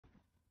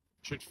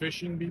Should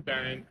fishing be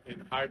banned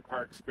in Hyde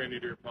Park's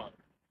Grenadier Pond?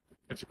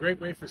 It's a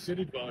great way for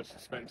city dwellers to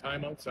spend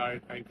time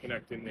outside and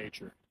connect in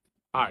nature.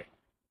 Hi,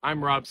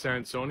 I'm Rob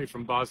Sansoni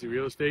from Bosley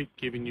Real Estate,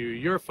 giving you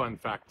your fun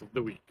fact of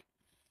the week.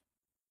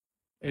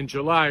 In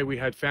July, we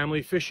had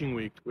Family Fishing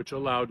Week, which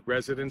allowed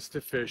residents to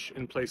fish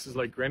in places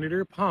like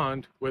Grenadier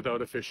Pond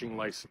without a fishing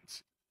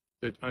license.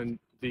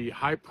 The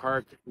Hyde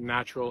Park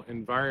Natural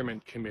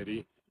Environment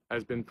Committee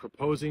has been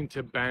proposing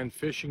to ban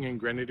fishing in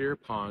Grenadier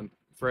Pond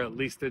for at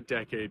least a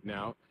decade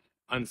now,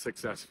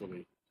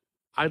 unsuccessfully.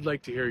 I'd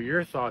like to hear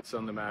your thoughts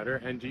on the matter,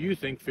 and do you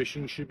think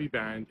fishing should be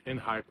banned in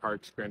Hyde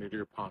Park's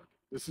Grenadier Pond?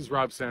 This is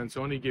Rob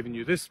Sansoni giving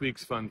you this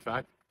week's fun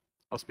fact.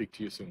 I'll speak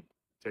to you soon.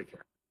 Take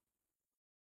care.